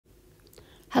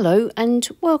Hello and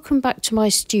welcome back to my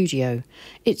studio.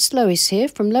 It's Lois here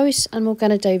from Lois and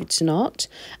Morgana Davidson Art,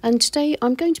 and today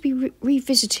I'm going to be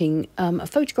revisiting a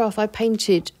photograph I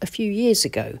painted a few years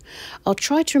ago. I'll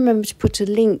try to remember to put a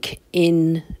link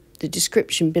in the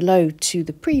description below to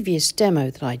the previous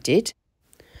demo that I did.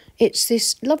 It's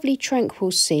this lovely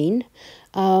tranquil scene.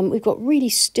 We've got really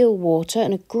still water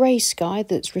and a grey sky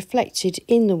that's reflected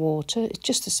in the water. It's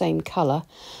just the same colour.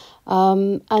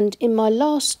 And in my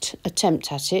last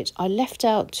attempt at it, I left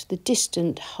out the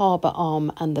distant harbour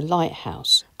arm and the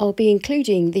lighthouse. I'll be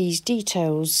including these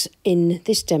details in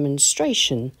this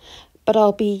demonstration, but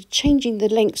I'll be changing the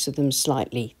lengths of them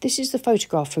slightly. This is the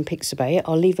photograph from Pixabay.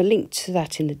 I'll leave a link to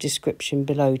that in the description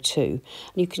below too.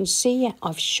 And you can see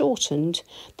I've shortened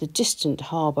the distant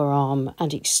harbour arm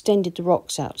and extended the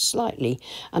rocks out slightly,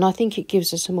 and I think it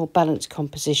gives us a more balanced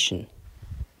composition.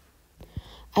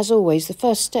 As always, the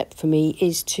first step for me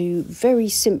is to very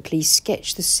simply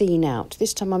sketch the scene out.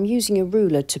 This time I'm using a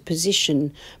ruler to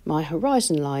position my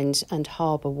horizon lines and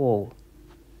harbour wall.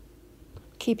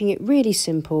 Keeping it really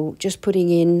simple, just putting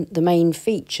in the main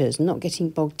features, not getting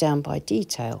bogged down by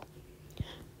detail.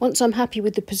 Once I'm happy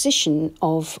with the position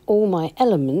of all my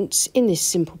elements in this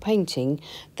simple painting,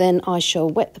 then I shall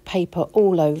wet the paper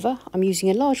all over. I'm using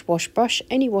a large wash brush,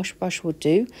 any wash brush will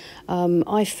do.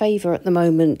 I favour at the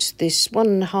moment this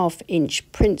 1.5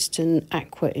 inch Princeton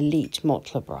Aqua Elite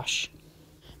Mottler brush.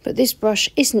 But this brush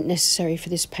isn't necessary for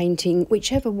this painting,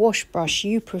 whichever wash brush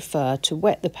you prefer to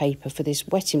wet the paper for this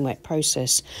wet in wet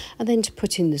process and then to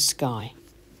put in the sky.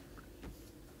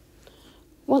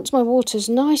 Once my water's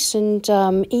nice and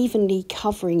evenly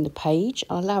covering the page,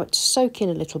 I'll allow it to soak in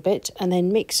a little bit and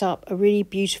then mix up a really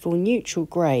beautiful neutral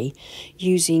grey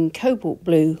using cobalt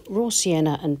blue, raw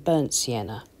sienna and burnt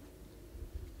sienna.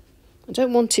 I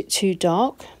don't want it too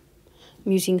dark.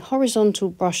 I'm using horizontal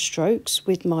brush strokes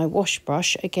with my wash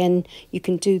brush. Again, you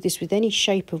can do this with any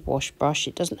shape of wash brush.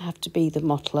 It doesn't have to be the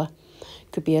Mottler.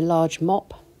 It could be a large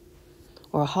mop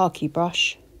or a harky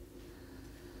brush.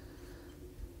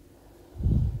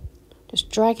 Just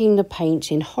dragging the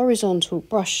paint in horizontal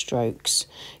brush strokes,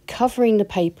 covering the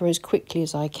paper as quickly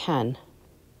as I can.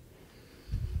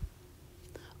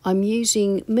 I'm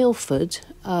using Milford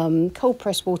cold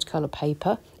pressed watercolour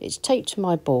paper. It's taped to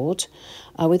my board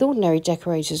with ordinary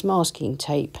decorator's masking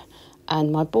tape,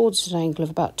 and my board's at an angle of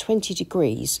about 20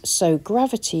 degrees, so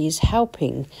gravity is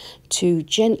helping to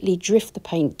gently drift the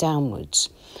paint downwards.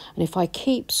 And if I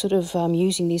keep sort of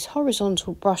using these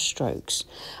horizontal brush strokes,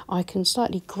 I can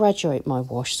slightly graduate my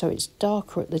wash so it's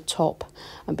darker at the top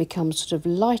and becomes sort of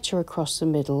lighter across the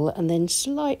middle and then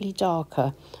slightly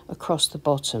darker across the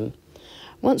bottom.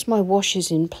 Once my wash is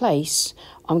in place,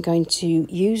 I'm going to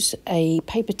use a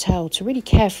paper towel to really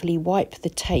carefully wipe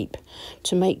the tape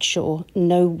to make sure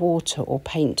no water or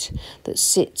paint that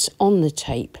sits on the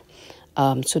tape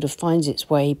sort of finds its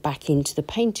way back into the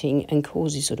painting and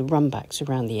causes sort of runbacks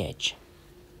around the edge.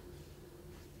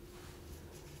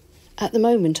 At the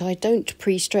moment I don't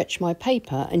pre-stretch my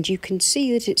paper, and you can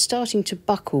see that it's starting to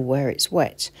buckle where it's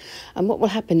wet, and what will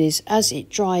happen is as it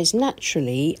dries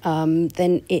naturally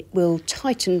then it will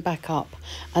tighten back up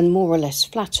and more or less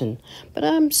flatten. But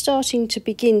I'm starting to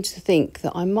begin to think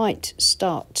that I might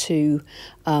start to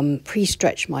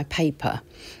pre-stretch my paper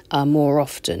more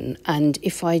often, and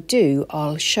if I do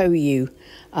I'll show you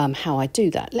how I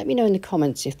do that. Let me know in the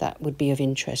comments if that would be of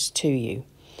interest to you.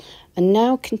 And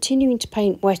now, continuing to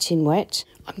paint wet in wet,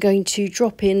 I'm going to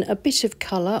drop in a bit of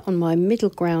colour on my middle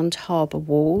ground harbour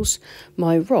walls,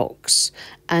 my rocks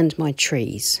and my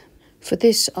trees. For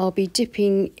this I'll be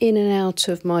dipping in and out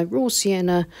of my raw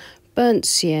sienna, burnt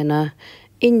sienna,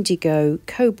 indigo,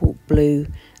 cobalt blue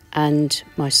and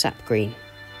my sap green.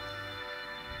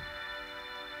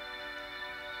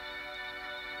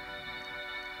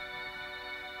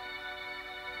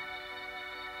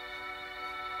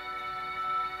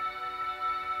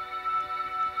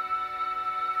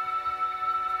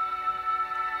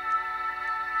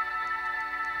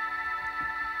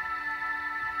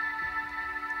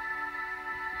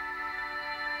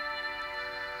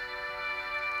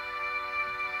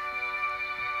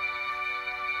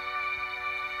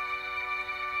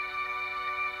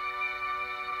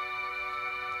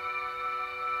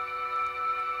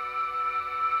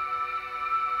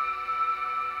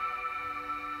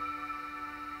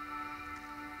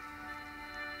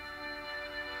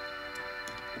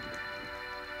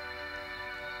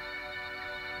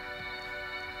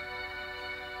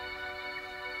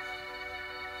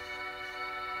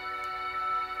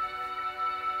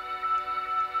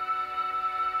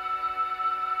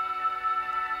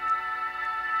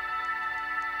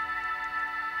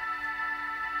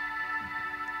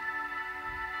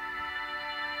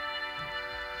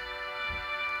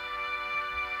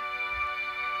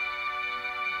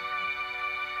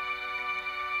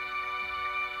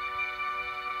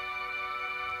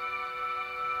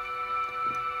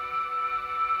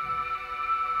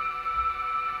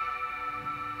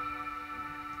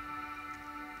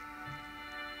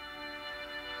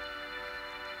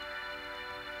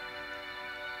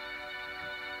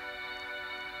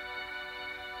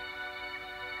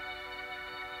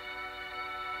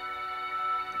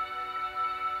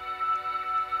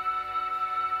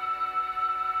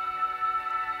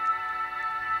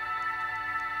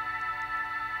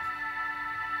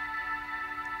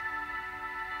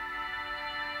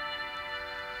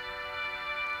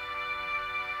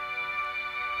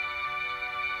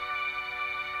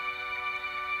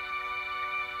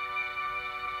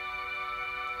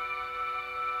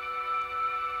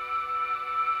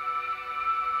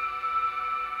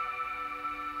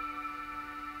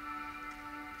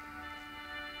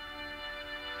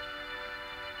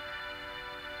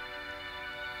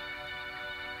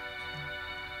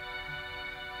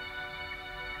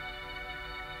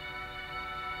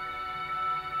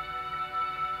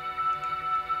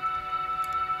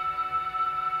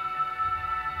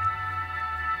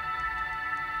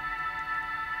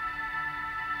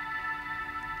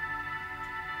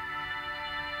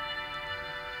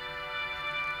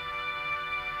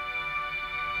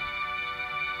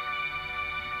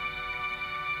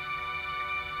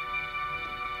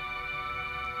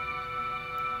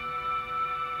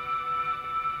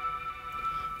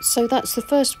 So that's the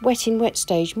first wet in wet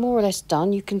stage more or less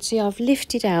done. You can see I've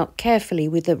lifted out carefully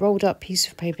with the rolled up piece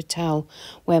of paper towel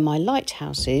where my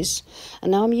lighthouse is,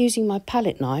 and now I'm using my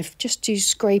palette knife just to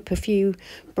scrape a few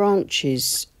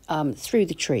branches through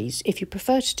the trees. If you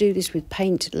prefer to do this with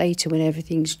paint later when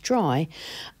everything's dry,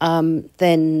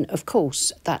 then of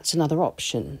course that's another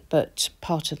option, but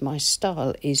part of my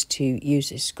style is to use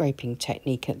this scraping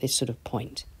technique at this sort of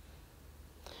point.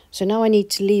 So now I need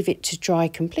to leave it to dry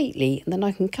completely, and then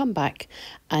I can come back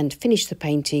and finish the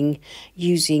painting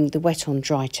using the wet on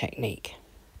dry technique.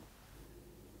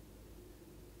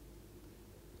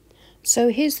 So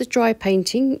here's the dry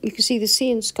painting. You can see the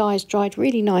sea and sky has dried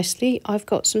really nicely. I've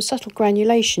got some subtle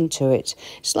granulation to it,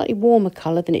 slightly warmer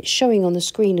colour than it's showing on the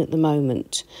screen at the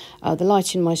moment. The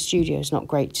light in my studio is not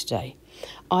great today.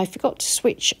 I forgot to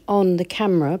switch on the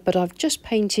camera, but I've just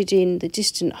painted in the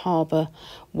distant harbour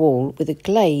wall with a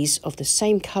glaze of the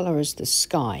same colour as the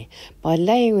sky. By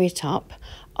layering it up,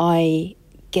 I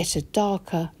get a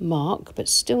darker mark, but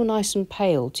still nice and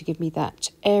pale to give me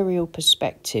that aerial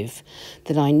perspective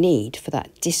that I need for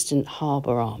that distant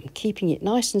harbour arm, keeping it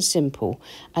nice and simple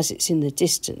as it's in the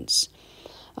distance.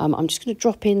 I'm just going to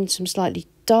drop in some slightly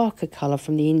darker colour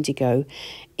from the indigo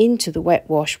into the wet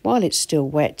wash while it's still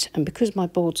wet, and because my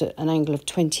board's at an angle of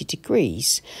 20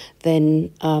 degrees,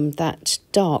 then that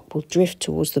dark will drift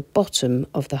towards the bottom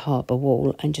of the harbour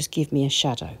wall and just give me a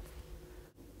shadow.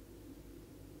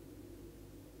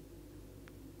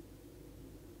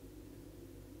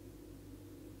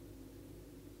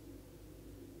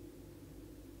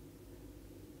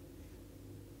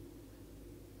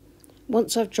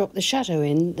 Once I've dropped the shadow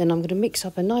in, then I'm going to mix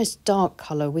up a nice dark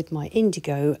colour with my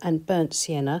indigo and burnt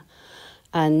sienna,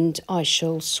 and I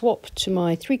shall swap to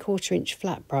my 3/4 inch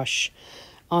flat brush.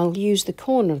 I'll use the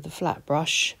corner of the flat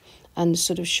brush and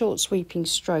sort of short sweeping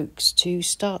strokes to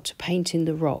start to paint in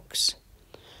the rocks.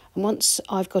 And once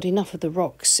I've got enough of the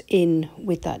rocks in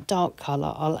with that dark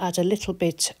colour, I'll add a little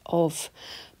bit of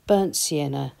burnt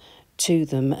sienna to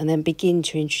them and then begin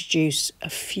to introduce a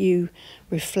few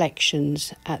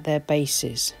reflections at their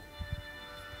bases.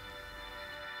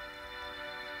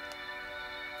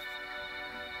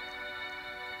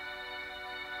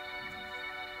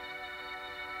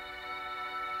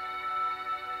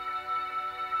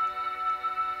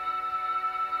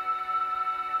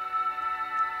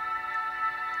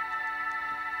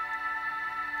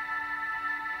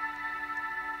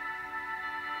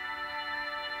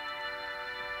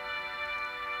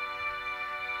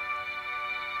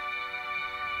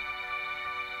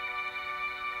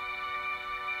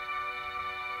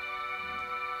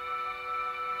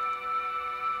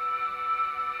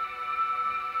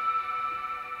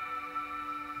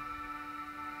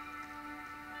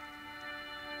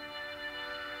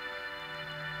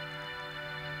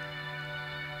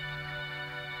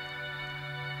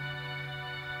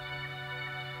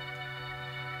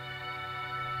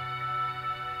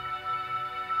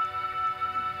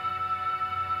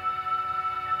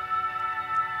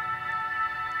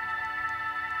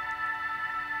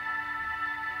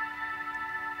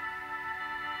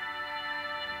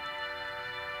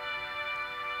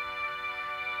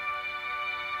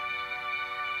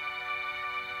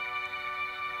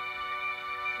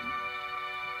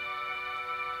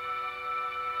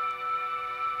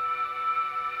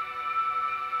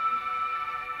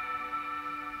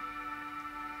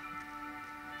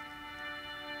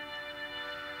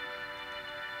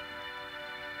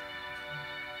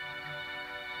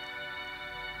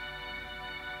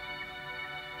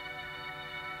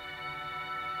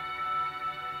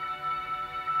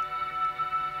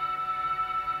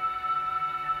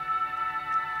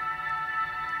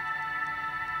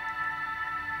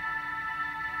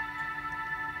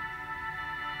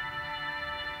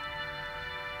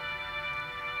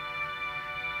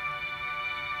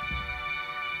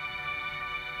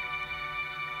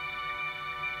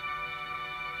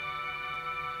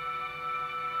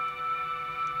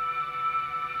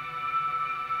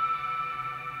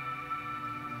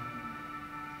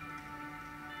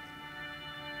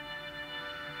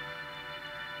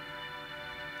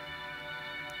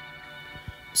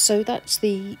 So that's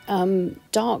the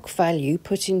dark value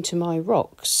put into my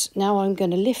rocks. Now I'm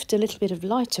going to lift a little bit of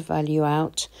lighter value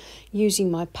out using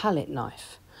my palette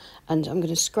knife. And I'm going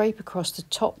to scrape across the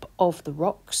top of the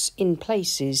rocks in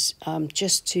places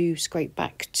just to scrape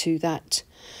back to that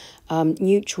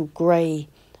neutral grey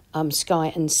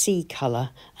sky and sea colour.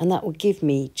 And that will give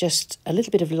me just a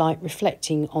little bit of light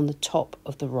reflecting on the top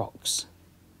of the rocks.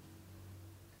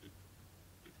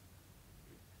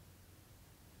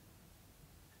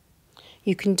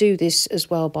 You can do this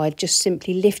as well by just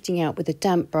simply lifting out with a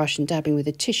damp brush and dabbing with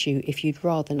a tissue if you'd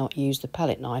rather not use the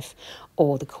palette knife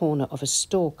or the corner of a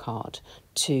store card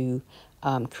to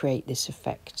create this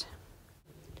effect.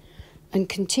 And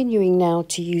continuing now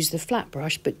to use the flat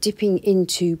brush, but dipping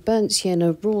into burnt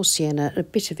sienna, raw sienna, a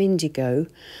bit of indigo,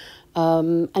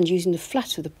 and using the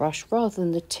flat of the brush rather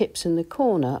than the tips and the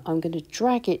corner, I'm going to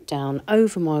drag it down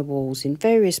over my walls in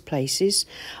various places,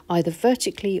 either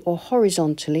vertically or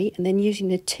horizontally, and then using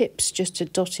the tips just to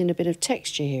dot in a bit of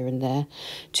texture here and there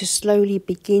to slowly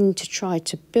begin to try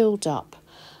to build up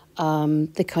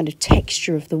the kind of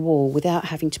texture of the wall without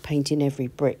having to paint in every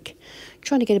brick.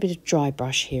 Trying to get a bit of dry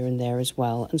brush here and there as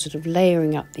well, and sort of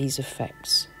layering up these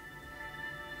effects.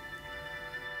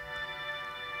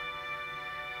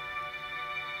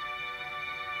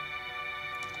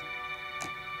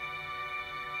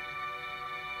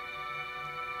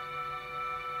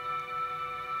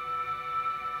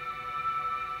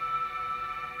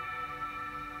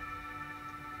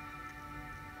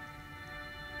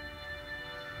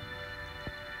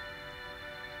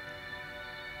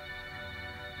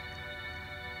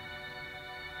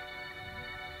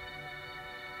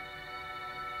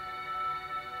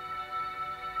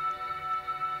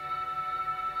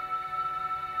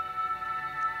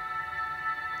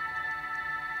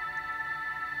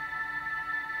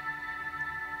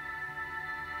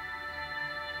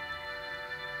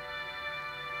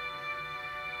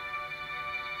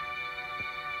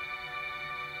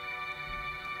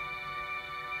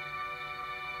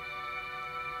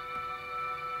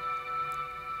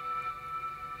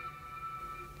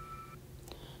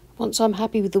 Once I'm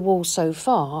happy with the wall so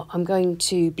far, I'm going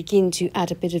to begin to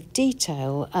add a bit of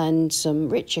detail and some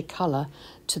richer colour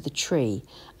to the tree.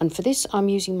 And for this I'm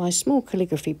using my small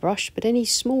calligraphy brush, but any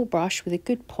small brush with a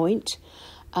good point,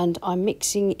 and I'm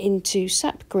mixing into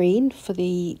sap green for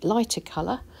the lighter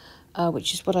colour,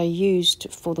 which is what I used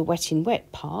for the wet in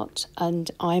wet part, and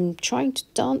I'm trying to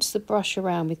dance the brush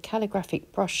around with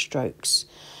calligraphic brush strokes,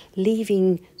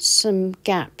 leaving some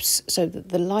gaps so that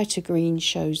the lighter green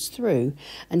shows through,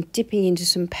 and dipping into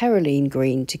some perylene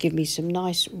green to give me some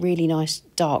nice, really nice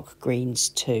dark greens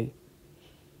too.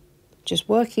 Just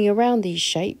working around these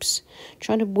shapes,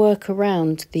 trying to work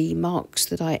around the marks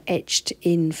that I etched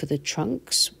in for the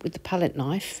trunks with the palette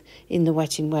knife in the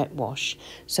wet in wet wash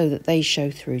so that they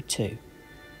show through too.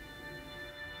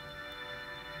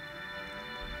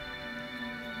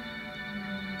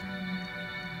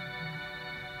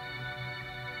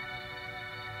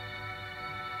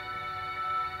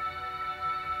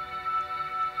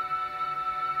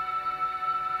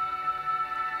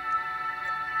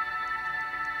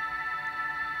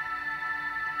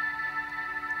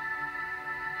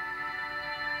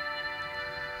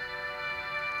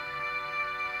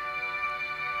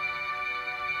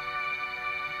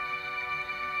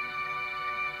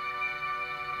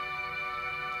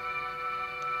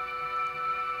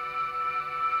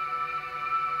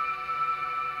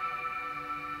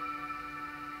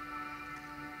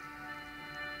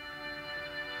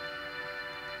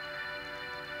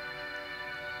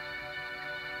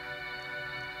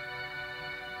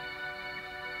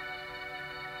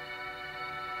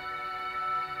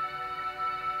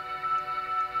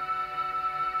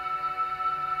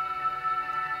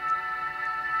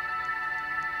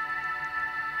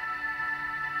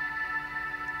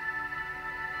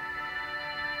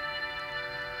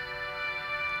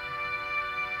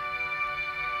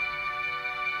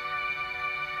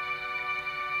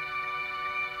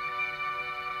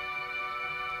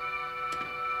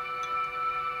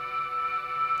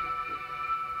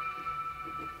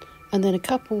 And then a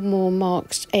couple more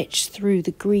marks etched through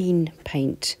the green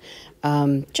paint,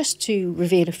 just to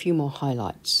reveal a few more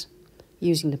highlights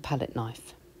using the palette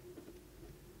knife.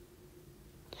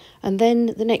 And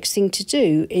then the next thing to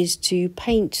do is to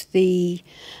paint the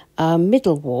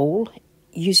middle wall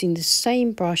using the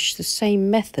same brush, the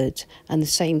same method and the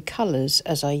same colours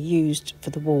as I used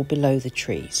for the wall below the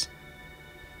trees.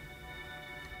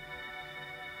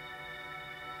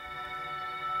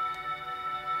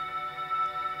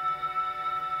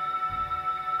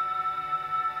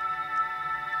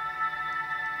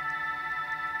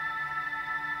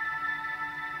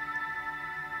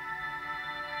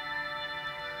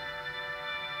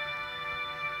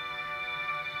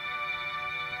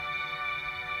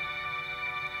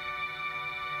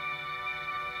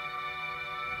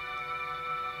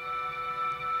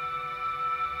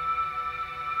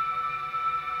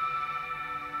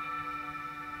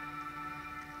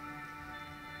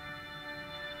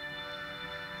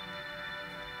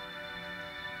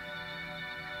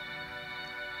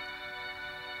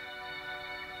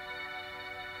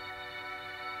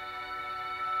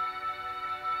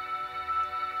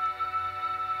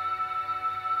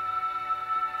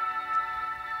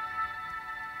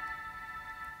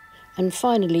 And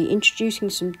finally, introducing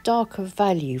some darker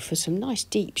value for some nice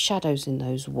deep shadows in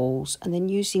those walls, and then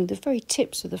using the very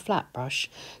tips of the flat brush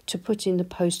to put in the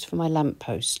post for my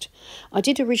lamppost. I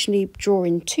did originally draw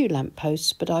in 2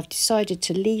 lampposts, but I've decided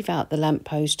to leave out the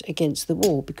lamppost against the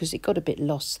wall because it got a bit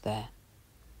lost there.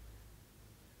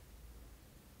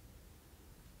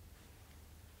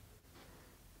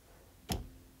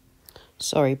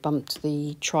 Sorry, bumped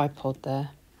the tripod there.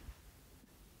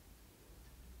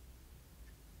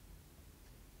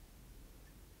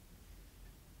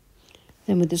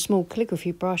 Then with the small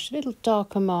calligraphy brush, a little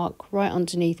darker mark right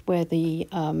underneath where the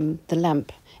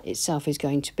lamp itself is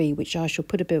going to be, which I shall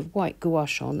put a bit of white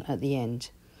gouache on at the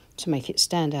end to make it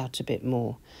stand out a bit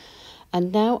more.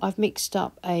 And now I've mixed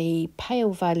up a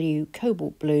pale value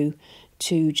cobalt blue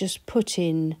to just put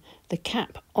in the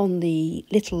cap on the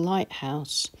little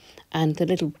lighthouse and the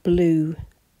little blue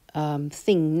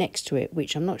thing next to it,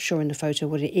 which I'm not sure in the photo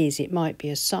what it is. It might be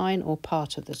a sign or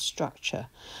part of the structure,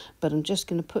 but I'm just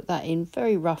going to put that in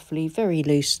very roughly, very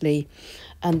loosely,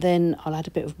 and then I'll add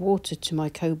a bit of water to my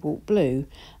cobalt blue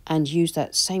and use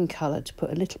that same colour to put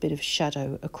a little bit of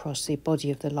shadow across the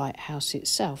body of the lighthouse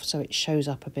itself so it shows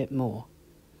up a bit more.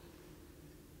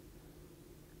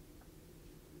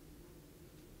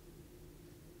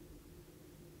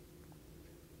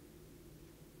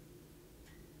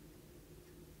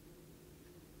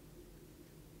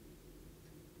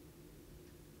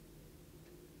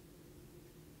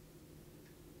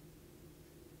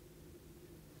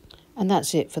 And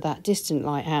that's it for that distant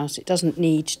lighthouse. It doesn't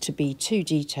need to be too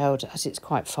detailed as it's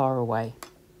quite far away.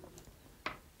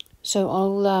 So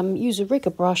I'll use a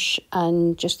rigger brush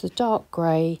and just the dark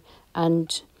grey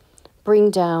and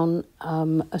bring down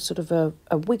a sort of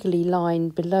a wiggly line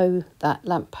below that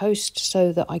lamppost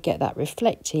so that I get that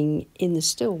reflecting in the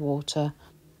still water.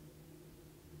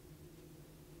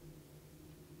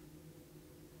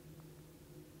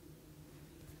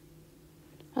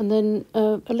 And then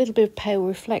a little bit of pale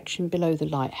reflection below the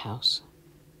lighthouse.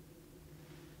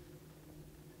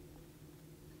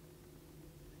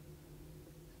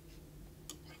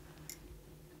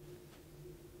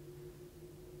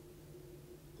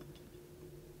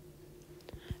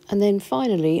 And then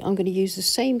finally, I'm going to use the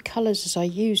same colours as I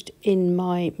used in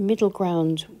my middle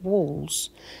ground walls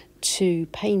to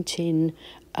paint in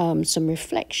some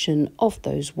reflection of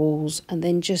those walls, and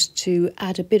then just to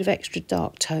add a bit of extra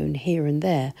dark tone here and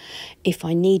there if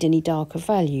I need any darker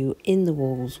value in the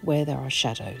walls where there are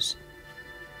shadows.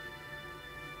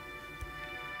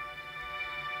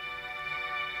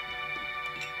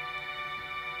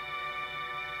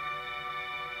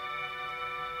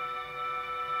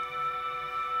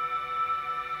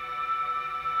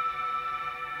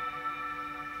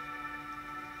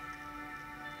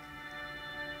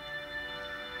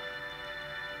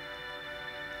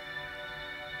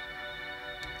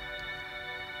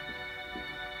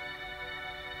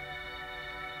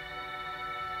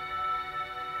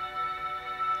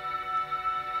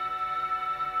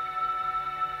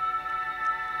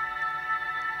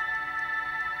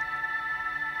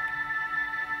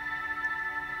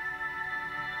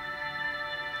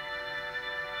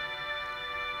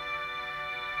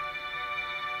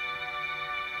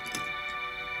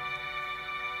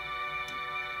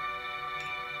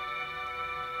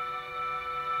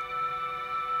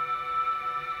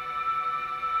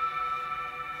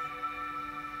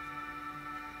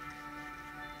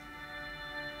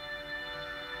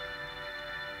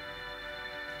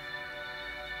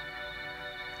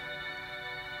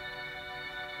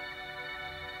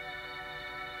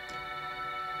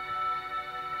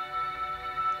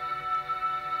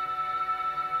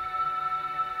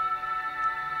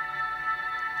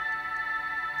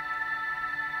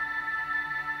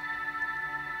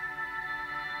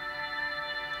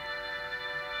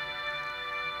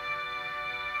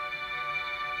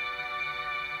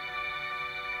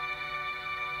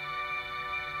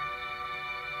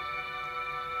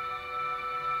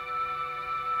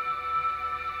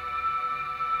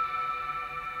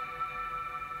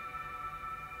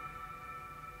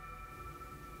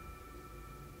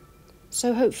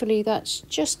 So hopefully that's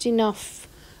just enough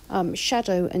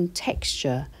shadow and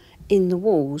texture in the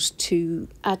walls to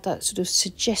add that sort of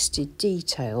suggested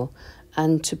detail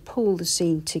and to pull the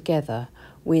scene together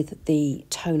with the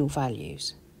tonal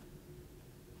values.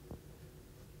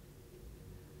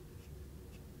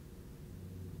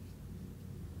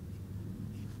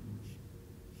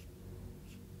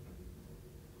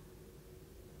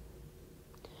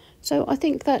 So I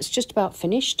think that's just about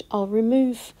finished. I'll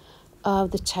remove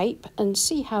the tape and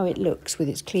see how it looks with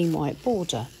its clean white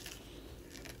border.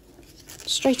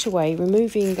 Straight away,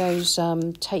 removing those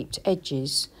taped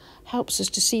edges helps us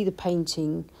to see the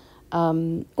painting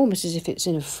almost as if it's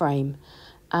in a frame.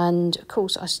 And of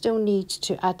course I still need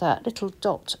to add that little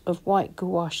dot of white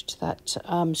gouache to that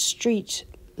street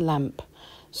lamp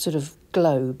sort of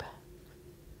globe.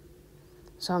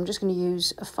 So I'm just going to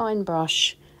use a fine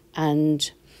brush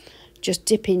and just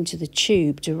dip into the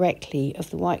tube directly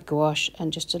of the white gouache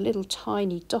and just a little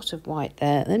tiny dot of white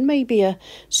there. Then maybe a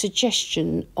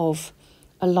suggestion of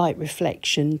a light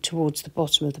reflection towards the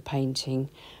bottom of the painting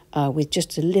with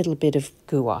just a little bit of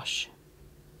gouache.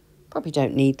 Probably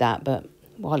don't need that, but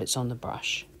while it's on the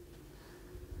brush.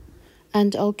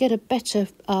 And I'll get a better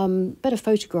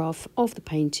photograph of the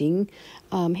painting.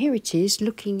 Here it is,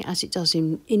 looking as it does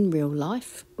in real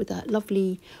life, with that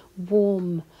lovely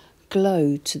warm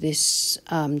glow to this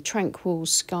tranquil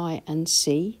sky and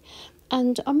sea.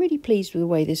 And I'm really pleased with the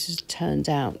way this has turned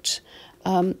out.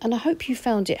 And I hope you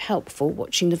found it helpful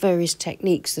watching the various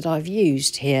techniques that I've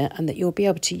used here, and that you'll be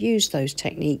able to use those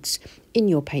techniques in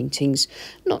your paintings,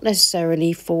 not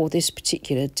necessarily for this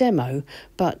particular demo,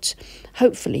 but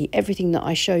hopefully everything that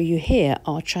I show you here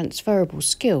are transferable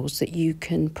skills that you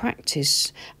can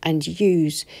practice and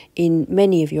use in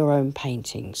many of your own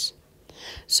paintings.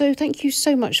 So thank you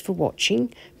so much for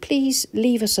watching. Please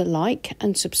leave us a like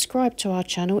and subscribe to our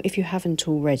channel if you haven't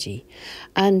already.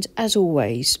 And as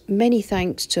always, many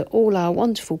thanks to all our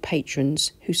wonderful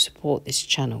patrons who support this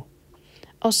channel.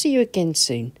 I'll see you again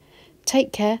soon.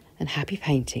 Take care and happy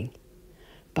painting.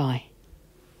 Bye.